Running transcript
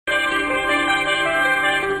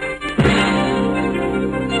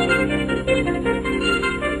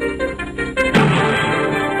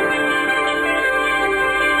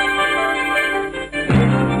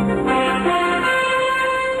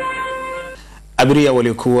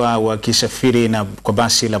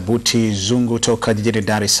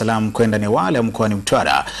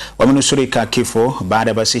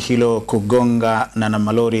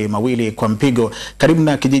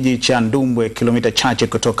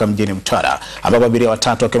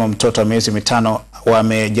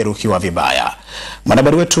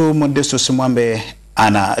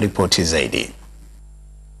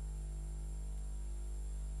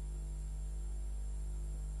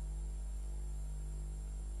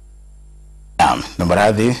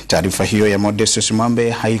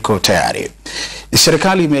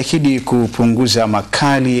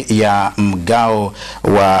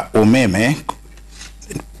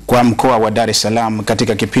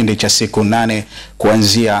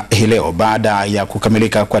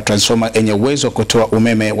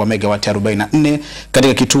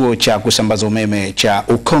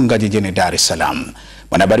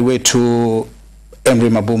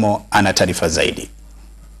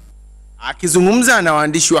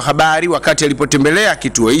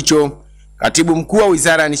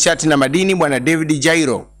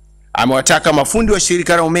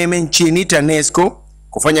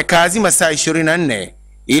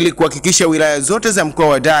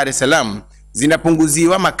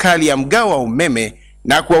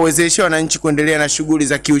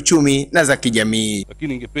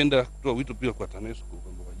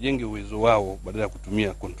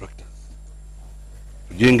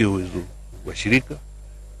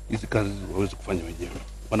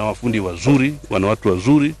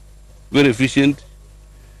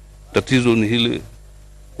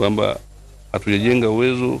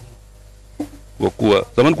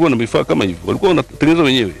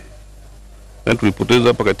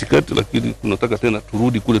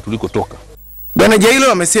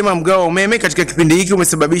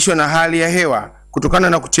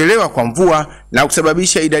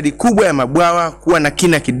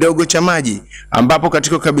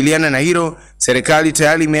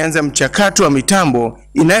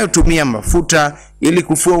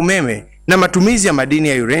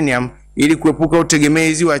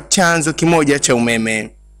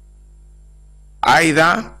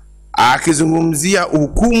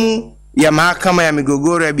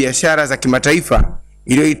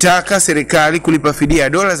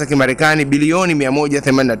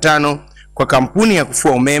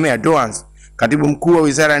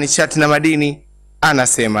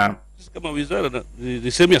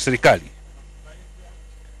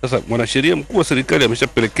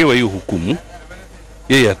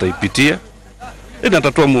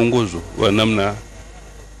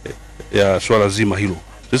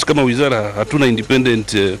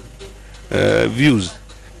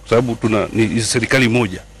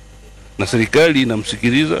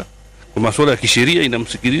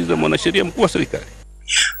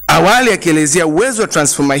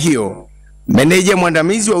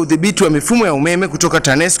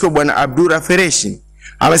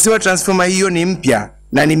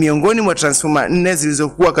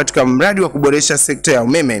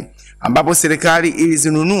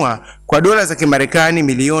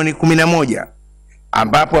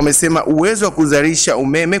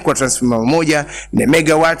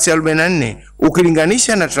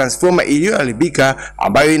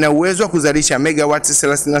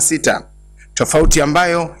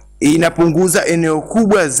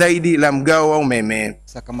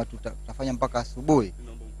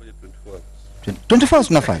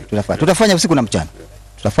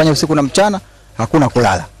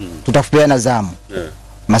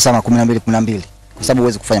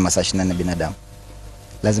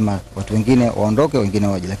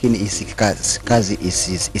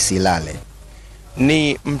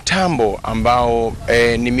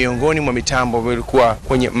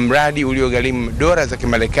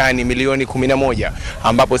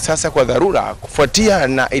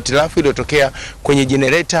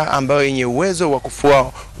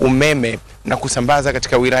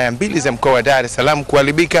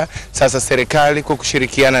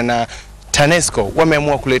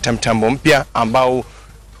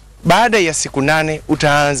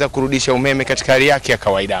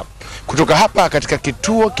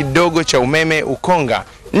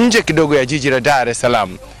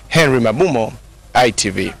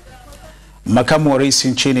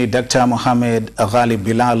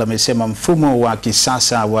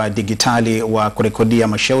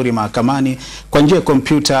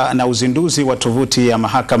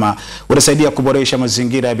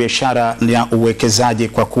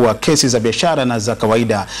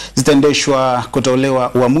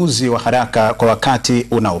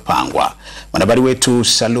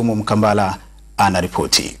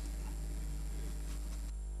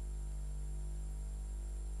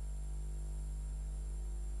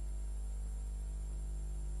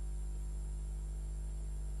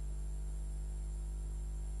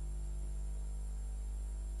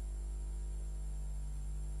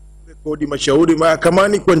kurekodi mashauri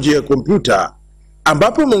mahakamani kwa njia ya kompyuta,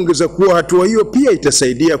 ambapo ameongeza kuwa hatua hiyo pia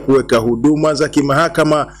itasaidia kuweka huduma za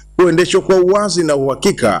kimahakama kuendeshwa kwa uwazi na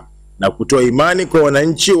uhakika na kutoa imani kwa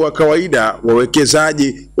wananchi wa kawaida,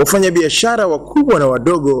 wawekezaji, wafanyabiashara wakubwa na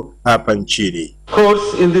wadogo hapa nchini. Courts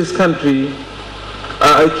in this country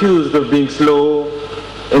are accused of being slow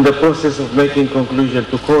in the process of making conclusion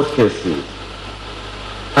to court cases.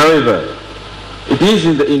 However, it is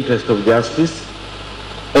in the interest of justice,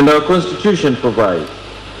 and our Constitution provides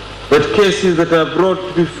that cases that are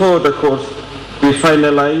brought before the courts be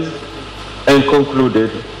finalized and concluded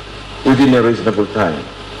within a reasonable time.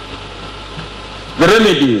 The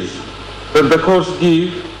remedies that the courts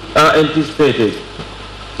give are anticipated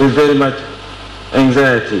with very much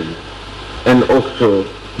anxiety and also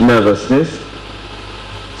nervousness.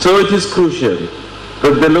 So it is crucial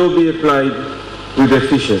that the law be applied with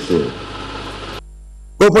efficiency.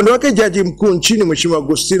 Kwa upande wake, Jaji Mkuu nchini Mheshimiwa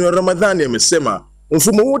Agustino Ramadhani amesema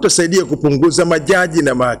mfumo huo utasaidia kupunguza majaji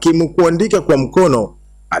na mahakimu kuandika kwa mkono,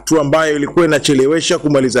 hatua ambayo ilikuwa inachelewesha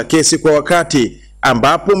kumaliza kesi kwa wakati,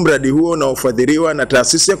 ambapo mradi huo unaofadhiliwa na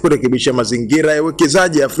taasisi ya kurekebisha mazingira ya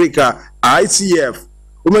uwekezaji Afrika ICF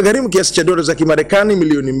umegharimu kiasi cha dola za Kimarekani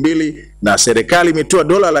milioni 2 na serikali imetoa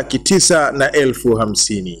dola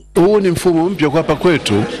 950,000. Huu ni mfumo mpya kwa hapa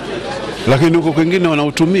kwetu, lakini huko kwingine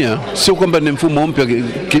wanautumia. Sio kwamba ni mfumo mpya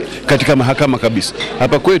katika mahakama kabisa.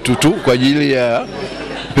 Hapa kwetu tu kwa ajili ya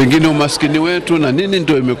pengine umaskini wetu na nini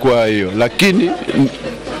ndio imekuwa hiyo, lakini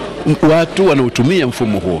watu wanautumia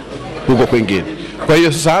mfumo huo huko kwingine. Kwa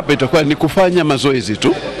hiyo sasa hapa itakuwa ni kufanya mazoezi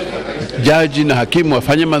tu. Jaji na hakimu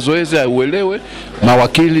wafanye mazoezi uelewe,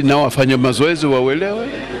 mawakili nao wafanye mazoezi wauelewe,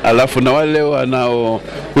 alafu na wale wanao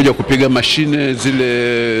kuja kupiga mashine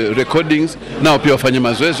zile recordings nao pia wafanye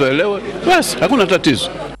mazoezi waelewe, basi hakuna tatizo.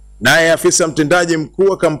 Naye afisa mtendaji mkuu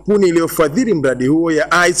wa kampuni iliyofadhili mradi huo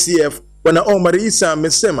ya ICF Bwana Omar Isa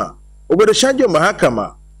amesema uboreshaji wa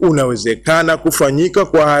mahakama unawezekana kufanyika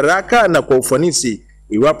kwa haraka na kwa ufanisi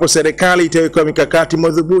iwapo serikali itaweka mikakati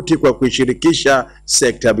madhubuti kwa kuishirikisha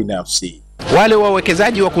sekta binafsi. Wale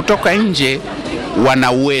wawekezaji wa kutoka nje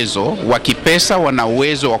wana uwezo wa kipesa, wana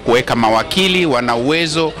uwezo wa kuweka mawakili, wana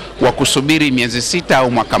uwezo wa kusubiri miezi 6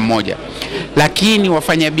 au mwaka mmoja. Lakini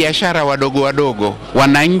wafanyabiashara wadogo wadogo,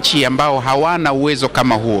 wananchi ambao hawana uwezo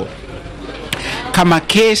kama huo, kama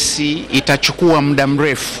kesi itachukua muda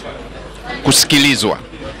mrefu kusikilizwa,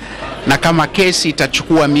 na kama kesi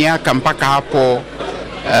itachukua miaka mpaka hapo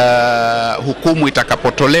hukumu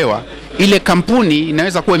itakapotolewa, ile kampuni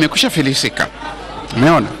inaweza kuwa imekwisha filisika.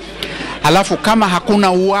 Umeona? Halafu kama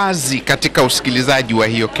hakuna uwazi katika usikilizaji wa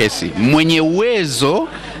hiyo kesi, mwenye uwezo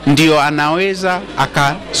ndio anaweza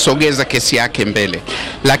akasogeza kesi yake mbele.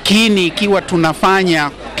 Lakini ikiwa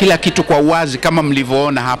tunafanya kila kitu kwa uwazi, kama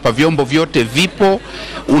mlivyoona hapa, vyombo vyote vipo,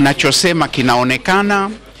 unachosema kinaonekana,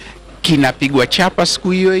 kinapigwa chapa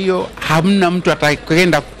siku hiyo hiyo, hamna mtu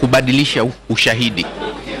atakayeenda kubadilisha ushahidi.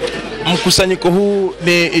 Mkusanyiko huu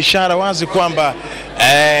ni ishara wazi kwamba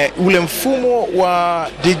ule mfumo wa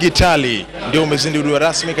digitali ndio umezinduliwa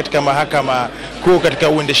rasmi katika mahakama kuu katika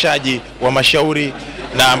uendeshaji wa mashauri,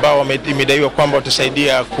 na ambao imedaiwa kwamba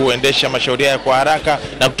utasaidia kuendesha mashauri haya kwa haraka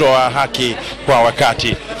na kutoa haki kwa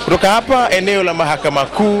wakati. Kutoka hapa eneo la mahakama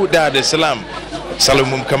kuu Dar es Salaam,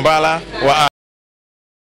 Salumu Mkambala wa